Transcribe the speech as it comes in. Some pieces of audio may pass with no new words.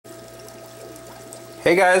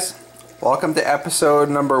Hey guys, welcome to episode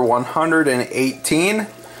number 118.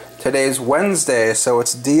 Today's Wednesday, so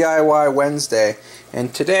it's DIY Wednesday.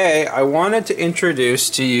 And today I wanted to introduce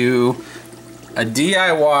to you a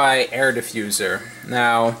DIY air diffuser.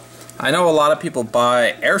 Now, I know a lot of people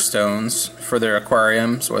buy air stones for their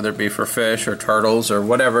aquariums, whether it be for fish or turtles or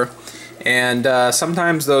whatever. And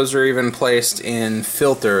sometimes those are even placed in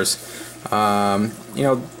filters.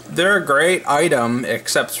 They're a great item,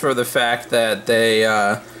 except for the fact that they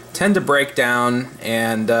tend to break down,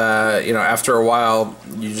 and after a while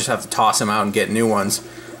you just have to toss them out and get new ones.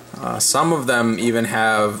 Some of them even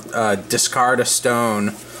have discard a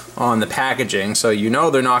stone on the packaging, so you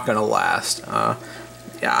know they're not going to last.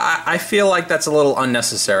 I feel like that's a little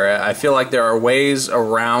unnecessary. I feel like there are ways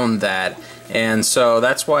around that, and so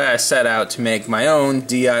that's why I set out to make my own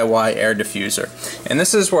DIY air diffuser. And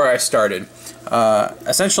this is where I started.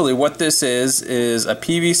 Essentially what this is a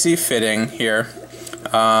PVC fitting here.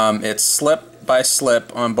 It's slip by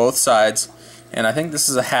slip on both sides, and I think this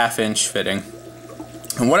is a 1/2 inch fitting.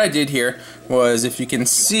 And what I did here was, if you can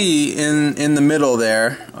see in the middle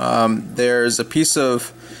there, there's a piece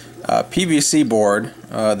of PVC board,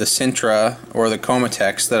 the Sintra or the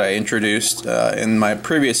Comatex that I introduced in my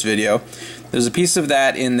previous video. There's a piece of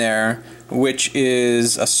that in there which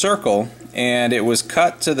is a circle, and it was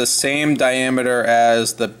cut to the same diameter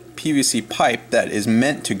as the PVC pipe that is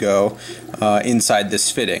meant to go inside this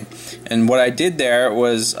fitting. And what I did there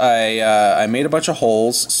was I made a bunch of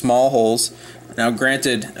holes, small holes. Now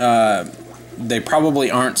granted, they probably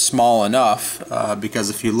aren't small enough because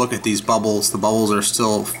if you look at these bubbles, the bubbles are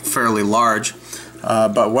still fairly large.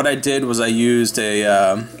 But what I did was I used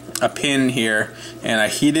a pin here, and I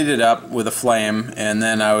heated it up with a flame, and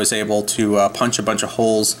then I was able to punch a bunch of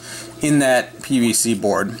holes in that PVC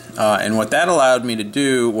board. And what that allowed me to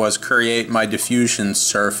do was create my diffusion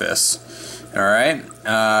surface. Alright,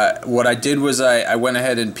 what I did was I went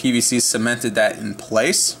ahead and PVC cemented that in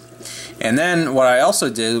place. And then what I also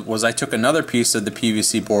did was I took another piece of the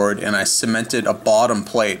PVC board and I cemented a bottom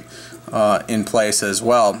plate in place as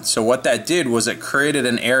well. So what that did was it created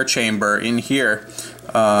an air chamber in here,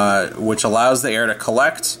 which allows the air to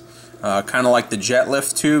collect, kind of like the jet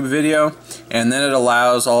lift tube video, and then it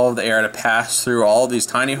allows all of the air to pass through all of these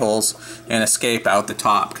tiny holes and escape out the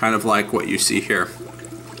top, kind of like what you see here.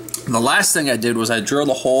 The last thing I did was I drilled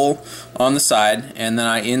a hole on the side, and then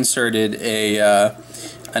I inserted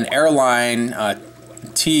an airline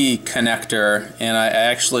T connector, and I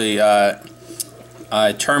actually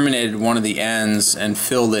I terminated one of the ends and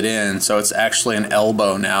filled it in, so it's actually an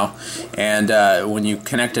elbow now. And when you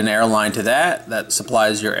connect an airline to that, that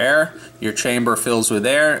supplies your air, your chamber fills with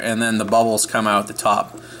air, and then the bubbles come out the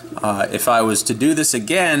top. If I was to do this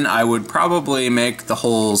again, I would probably make the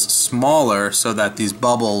holes smaller so that these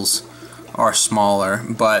bubbles are smaller,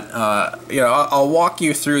 but I'll walk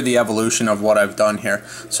you through the evolution of what I've done here.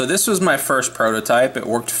 So this was my first prototype. It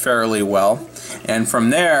worked fairly well, and from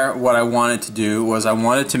there what I wanted to do was I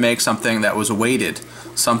wanted to make something that was weighted,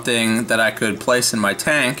 something that I could place in my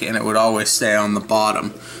tank and it would always stay on the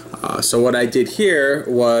bottom. So what I did here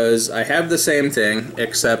was I have the same thing,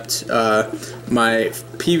 except my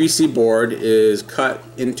PVC board is cut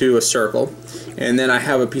into a circle, and then I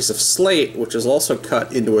have a piece of slate which is also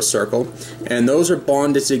cut into a circle, and those are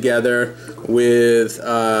bonded together with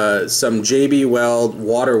some JB Weld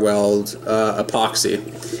water weld epoxy,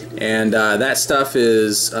 and that stuff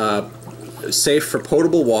is safe for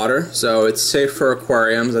potable water, so it's safe for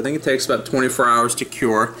aquariums. I think it takes about 24 hours to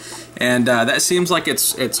cure, and that seems like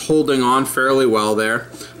it's holding on fairly well there.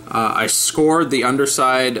 I scored the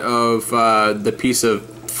underside of the piece of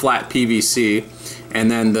flat PVC, and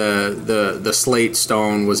then the slate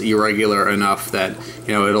stone was irregular enough that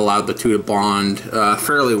it allowed the two to bond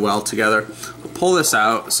fairly well together. I'll pull this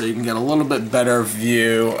out so you can get a little bit better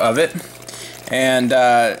view of it. And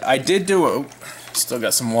I did do still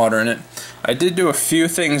got some water in it. I did do a few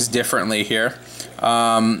things differently here.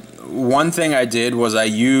 One thing I did was I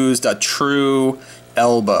used a true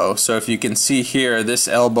elbow. So if you can see here, this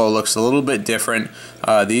elbow looks a little bit different.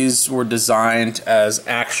 These were designed as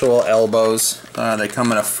actual elbows. They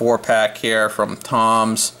come in a 4-pack here from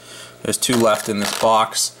Tom's. There's 2 left in this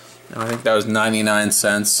box. I think that was 99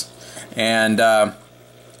 cents. And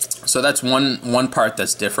so that's one part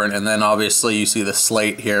that's different. And then obviously you see the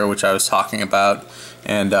slate here, which I was talking about,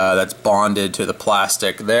 and that's bonded to the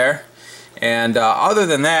plastic there. And other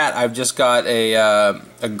than that, I've just got a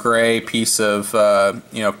gray piece of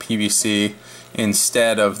PVC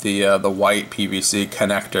instead of the white PVC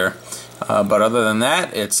connector. But other than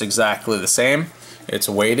that, it's exactly the same. It's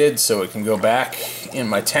weighted so it can go back in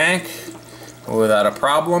my tank. without a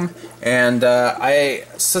problem, and I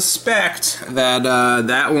suspect that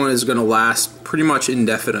that one is going to last pretty much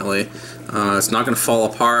indefinitely. It's not going to fall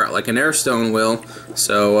apart like an airstone will,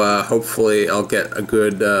 so hopefully I'll get a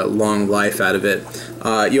good long life out of it.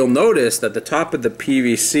 You'll notice that the top of the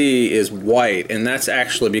PVC is white, and that's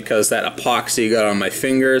actually because that epoxy got on my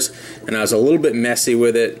fingers and I was a little bit messy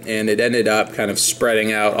with it, and it ended up kind of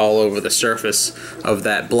spreading out all over the surface of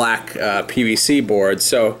that black PVC board.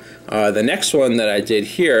 So the next one that I did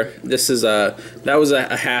here, that was a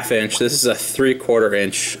 1/2 inch. This is a 3/4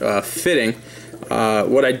 inch fitting.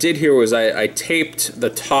 What I did here was I taped the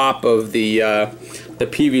top of the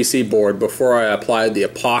PVC board before I applied the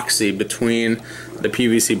epoxy between the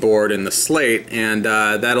PVC board and the slate, and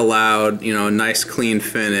that allowed, you know, a nice clean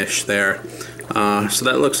finish there. So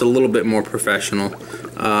that looks a little bit more professional.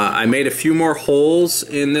 I made a few more holes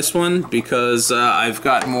in this one because I've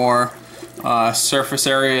got more surface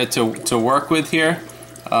area to work with here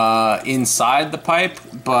inside the pipe,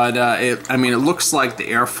 but I mean, it looks like the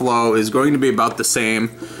airflow is going to be about the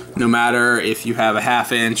same no matter if you have a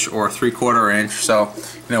 1/2 inch or a 3/4 inch. So,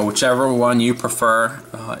 you know, whichever one you prefer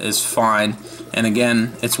is fine. And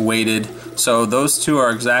again, it's weighted, so those two are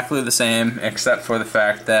exactly the same, except for the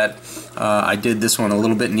fact that I did this one a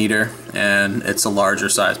little bit neater and it's a larger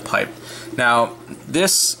size pipe. Now,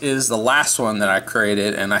 this is the last one that I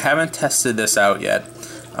created, and I haven't tested this out yet.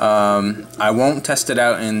 I won't test it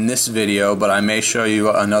out in this video, but I may show you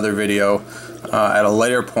another video at a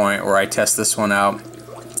later point where I test this one out.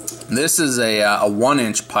 This is a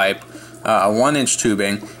 1-inch pipe, a 1-inch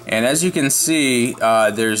tubing, and as you can see,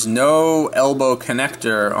 there's no elbow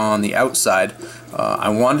connector on the outside. I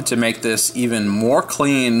wanted to make this even more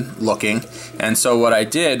clean looking, and so what I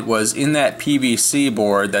did was, in that PVC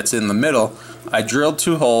board that's in the middle, I drilled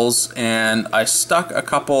 2 holes and I stuck a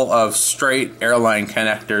couple of straight airline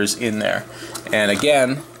connectors in there. And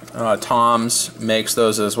again, Tom's makes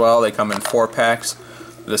those as well. They come in 4 packs,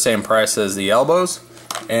 the same price as the elbows.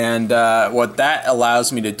 And what that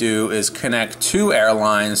allows me to do is connect 2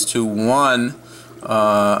 airlines to one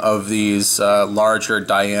of these larger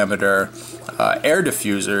diameter air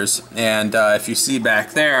diffusers. And if you see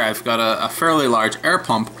back there, I've got a fairly large air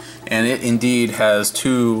pump, and it indeed has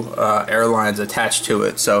 2 airlines attached to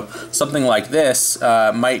it. So something like this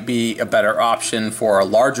might be a better option for a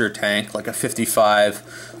larger tank, like a 55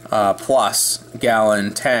 plus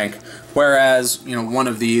gallon tank, whereas, you know, one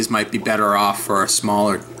of these might be better off for a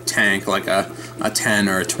smaller tank, like a 10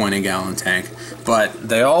 or a 20 gallon tank. But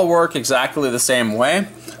they all work exactly the same way.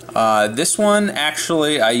 This one,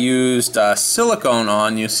 actually, I used silicone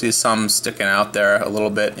on. You see some sticking out there a little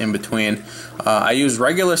bit in between. I used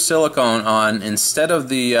regular silicone on instead of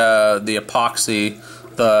the epoxy,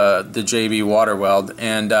 the JB water weld,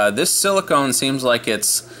 and this silicone seems like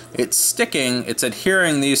it's sticking, it's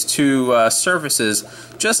adhering these 2 surfaces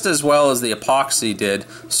just as well as the epoxy did.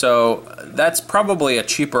 So that's probably a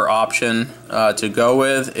cheaper option to go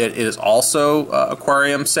with. It is also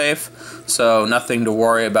aquarium safe, so nothing to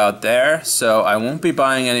worry about there. So I won't be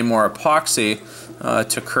buying any more epoxy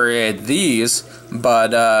to create these,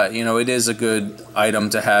 but you know, it is a good item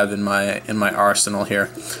to have in my arsenal here.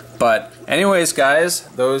 But anyways, guys,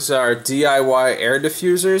 those are DIY air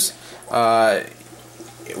diffusers.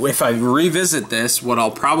 If I revisit this, what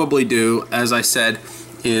I'll probably do, as I said,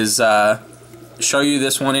 is show you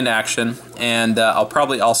this one in action, and I'll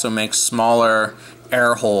probably also make smaller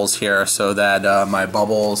air holes here so that my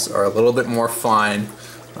bubbles are a little bit more fine.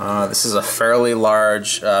 This is a fairly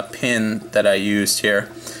large pin that I used here,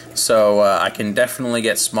 so I can definitely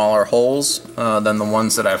get smaller holes than the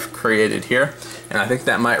ones that I've created here, and I think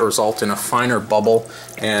that might result in a finer bubble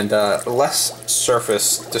and less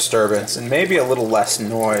surface disturbance and maybe a little less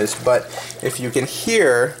noise. But if you can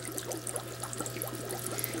hear,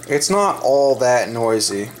 it's not all that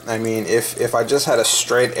noisy. I mean, if I just had a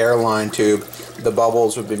straight airline tube, the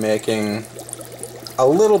bubbles would be making a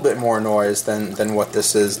little bit more noise than what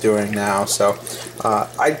this is doing now. So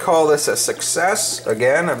I'd call this a success.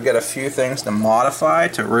 Again, I've got a few things to modify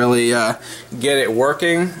to really get it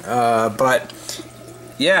working, but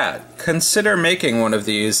yeah, consider making one of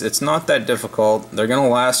these. It's not that difficult. They're gonna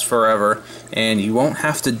last forever, and you won't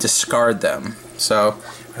have to discard them. So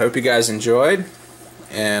I hope you guys enjoyed,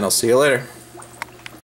 and I'll see you later.